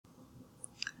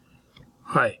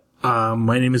Hi,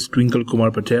 my name is Twinkle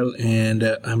Kumar Patel, and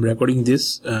I'm recording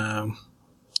this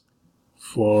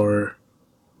for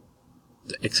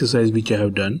the exercise which I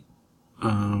have done.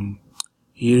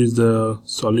 Here is the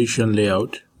solution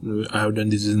layout. I have done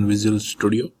this in Visual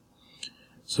Studio.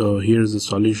 So here's the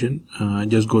solution.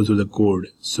 Just go through the code.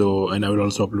 And I will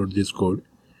also upload this code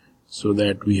so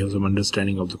that we have some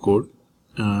understanding of the code.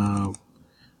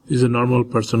 This is a normal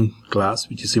person class,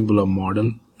 which is simply a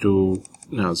model to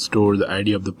store the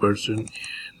ID of the person and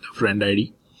the friend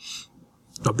ID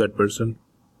of that person.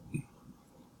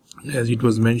 As it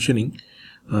was mentioning,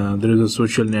 there is a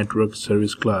social network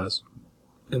service class,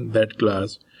 and that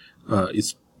class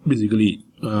is basically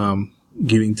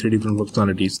giving three different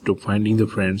functionalities to finding the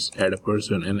friends, add a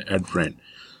person, and add friend.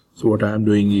 So what I am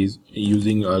doing is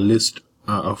using a list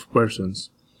of persons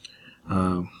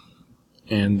and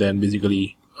then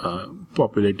basically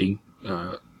populating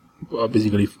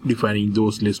basically defining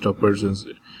those list of persons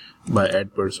by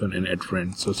add person and add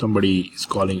friend. So somebody is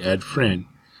calling add friend,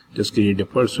 just create a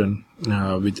person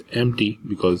with empty,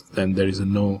 because then there is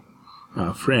no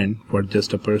friend for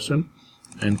just a person,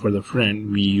 and for the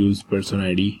friend we use person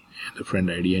ID and the friend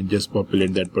ID and just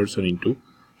populate that person into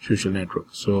social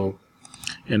network. So,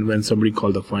 and when somebody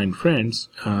call the find friends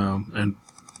and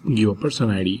give a person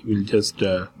ID, we'll just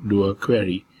do a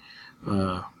query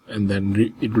and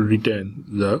then it will return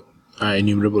the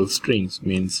enumerable strings,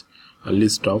 means a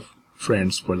list of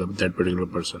friends for that particular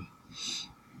person.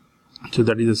 So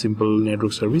that is a simple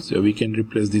network service. We can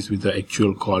replace this with the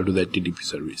actual call to the HTTP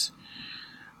service.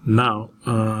 Now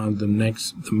the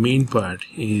main part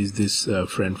is this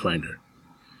friend finder.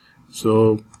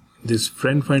 So this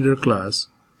friend finder class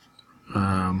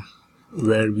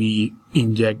where we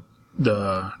inject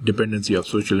the dependency of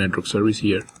social network service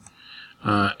here.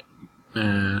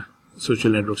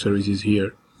 Social network service is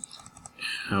here.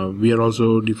 We are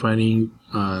also defining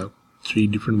three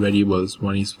different variables.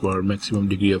 One is for maximum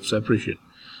degree of separation.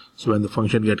 So when the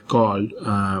function get called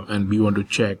and we want to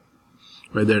check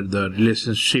whether the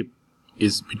relationship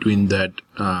is between that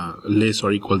less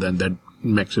or equal than that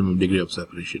maximum degree of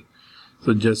separation.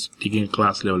 So just taking a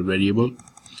class level variable.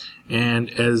 And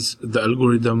as the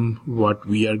algorithm, what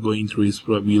we are going through is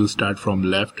we will start from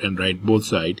left and right both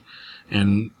sides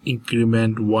and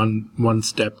increment one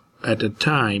step at a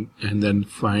time, and then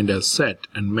find a set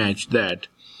and match that,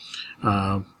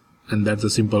 and that's a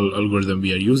simple algorithm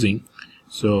we are using.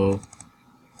 So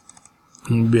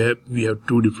we have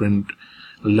two different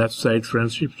left side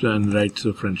friendships and right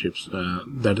side friendships.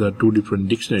 That are two different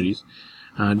dictionaries.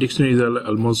 Dictionaries are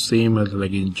almost same as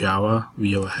like in Java.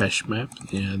 We have a hash map,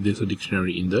 and there's a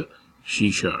dictionary in the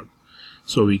C#.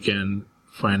 So we can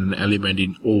find an element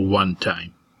in O1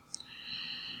 time.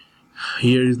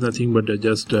 Here is nothing but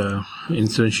just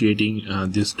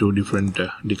instantiating these two different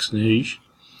dictionaries,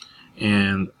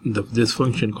 and this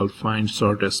function called find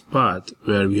shortest path,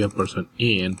 where we have person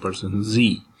A and person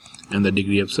Z and the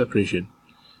degree of separation.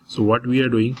 So what we are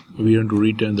doing, we want to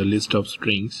return the list of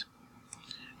strings.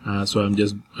 So I'm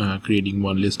just creating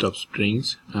one list of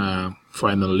strings,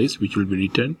 final list, which will be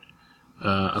returned,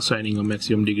 assigning a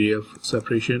maximum degree of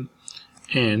separation,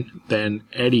 and then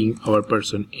adding our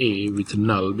person A with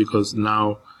null, because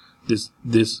now this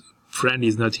friend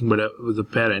is nothing but the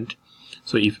parent.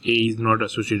 So if A is not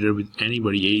associated with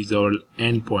anybody, A is our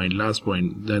end point, last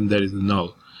point, then there is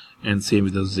null, and same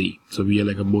with the Z. So we are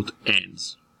like both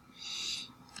ends.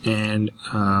 And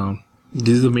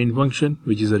this is the main function,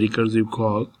 which is a recursive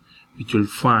call, which will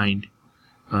find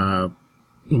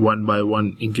one by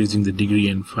one, increasing the degree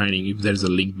and finding if there is a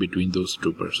link between those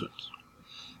two persons.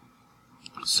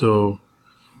 So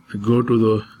if you go to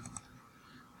the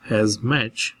has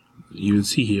match, you will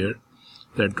see here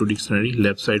there are two dictionary,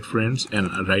 left side friends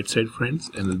and right side friends,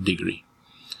 and the degree.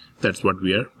 That's what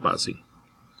we are passing.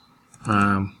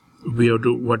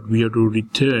 What we have to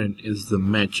return is the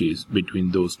matches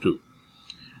between those two.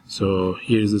 So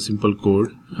here is a simple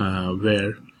code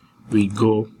where we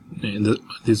go in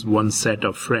this one set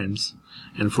of friends,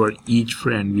 and for each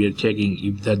friend we are checking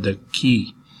if that the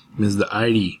key, means the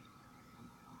ID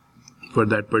for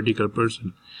that particular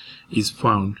person, is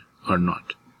found or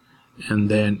not. And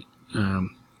then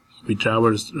we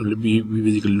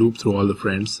basically loop through all the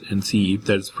friends and see if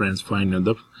there's friends find on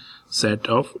the set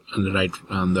of on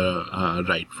the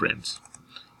right friends.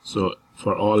 So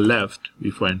for all left,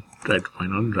 we try to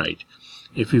find on right.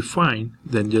 If we find,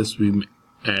 then just we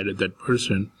add that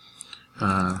person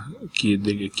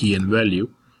key and value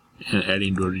and add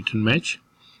into a return match.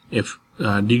 If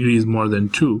degree is more than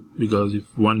 2, because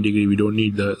if 1 degree we don't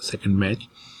need the second match.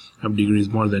 If degree is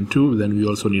more than 2, then we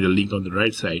also need a link on the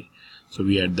right side. So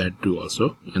we add that too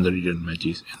also in the return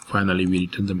matches, and finally we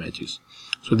return the matches.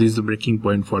 So this is the breaking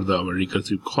point for our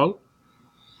recursive call,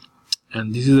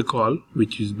 and this is a call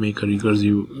which is make a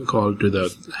recursive call to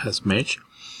the has match.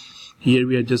 Here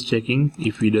we are just checking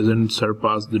if it doesn't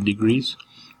surpass the degrees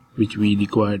which we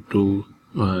require to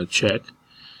check.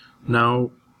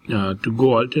 Now to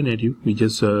go alternative, we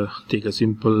just take a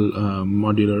simple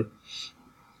modular.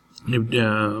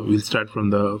 We'll start from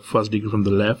the first degree from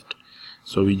the left.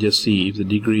 So we just see if the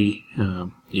degree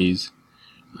is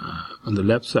on the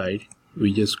left side.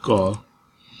 We just call.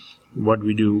 What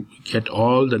we do, we get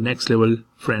all the next level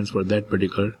friends for that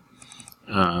particular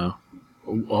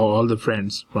all the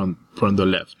friends from the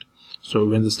left. So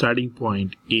when the starting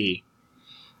point A,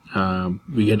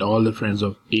 we get all the friends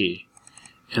of A,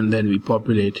 and then we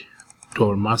populate to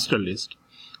our master list,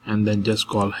 and then just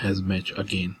call has match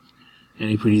again. And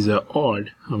if it is a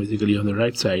odd, basically on the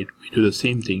right side, we do the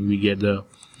same thing. We get the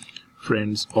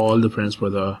friends, all the friends for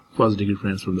the first degree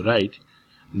friends from the right,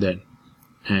 then,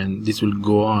 and this will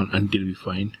go on until we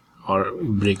find or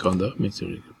break on the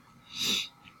maximum degree.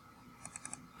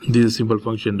 This is a simple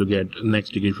function to get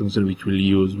next degree function, which we'll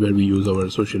use where we use our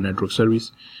social network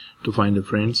service to find the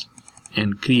friends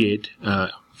and create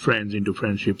friends into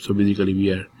friendship. So basically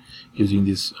we are using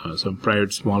this some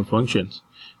private small functions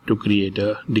to create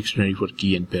a dictionary for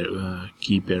key and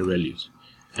key pair values,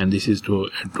 and this is to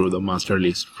add to the master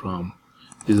list from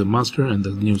this is the master and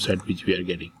the new set which we are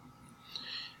getting.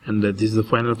 And this is the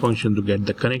final function to get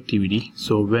the connectivity.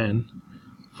 So when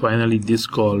finally this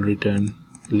call return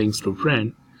links to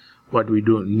friend, what we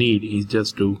don't need is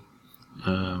just to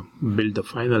build the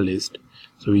final list.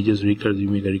 So we just make a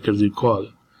recursive call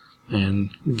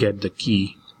and get the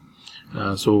key.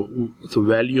 So the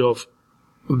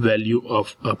value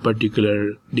of a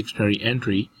particular dictionary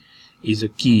entry is a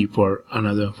key for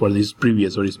another, for this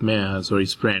previous or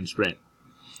his friend's friend.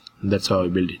 And that's how I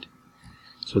build it.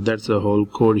 So that's the whole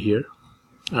code here.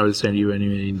 I will send you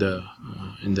anyway in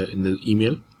the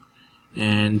email.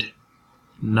 And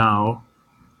now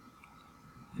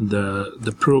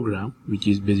the program, which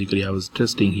is basically I was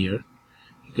testing here,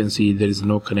 you can see there is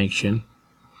no connection.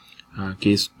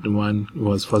 Case 1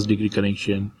 was first degree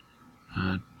connection,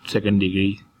 second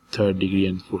degree, third degree,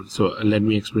 and fourth. So let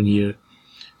me explain here.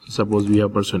 Suppose we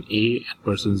have person A and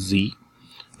person Z.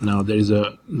 Now there is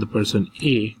the person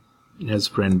A has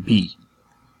friend B,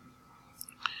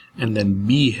 and then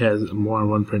B has more than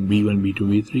one friend, B1, B2,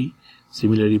 B3.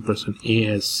 Similarly, person A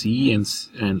has C,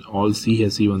 and all C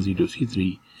has C1, C2,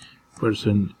 C3.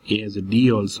 Person A has a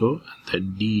D also, and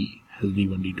then D has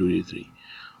D1, D2, D3.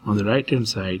 On the right hand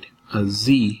side, a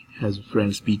Z has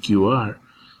friends PQR,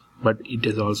 but it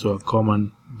has also a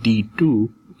common D2,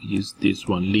 which is this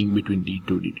one link between D2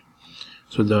 and D2.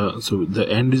 So the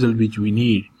end result which we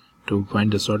need to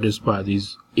find the shortest path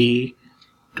is A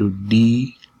to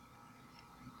D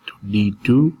to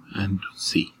D2 and to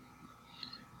C.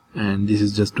 And this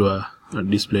is just to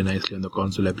display nicely on the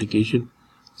console application.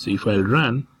 So if I'll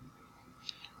run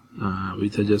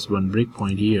with just one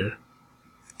breakpoint here,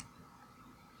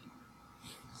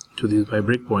 to this by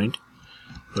breakpoint,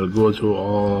 we'll go through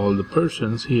all the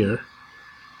persons here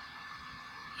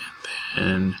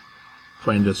and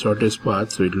find the shortest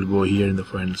path. So it will go here in the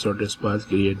find the shortest path,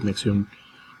 create maximum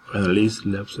final list,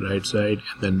 left right side,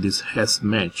 and then this has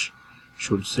match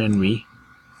should send me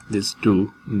this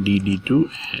to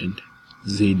DD2 and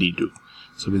ZD2.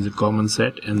 So with the common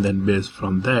set, and then based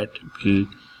from that we'll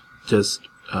just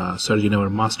search in our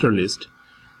master list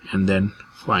and then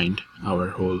find our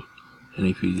whole. And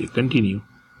if we continue,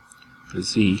 we'll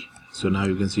see. So now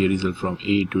you can see a result from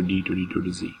A to D to D2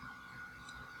 to Z.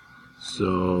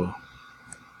 So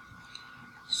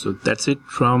that's it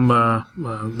from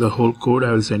the whole code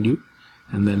I will send you,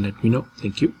 and then let me know.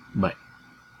 Thank you. Bye.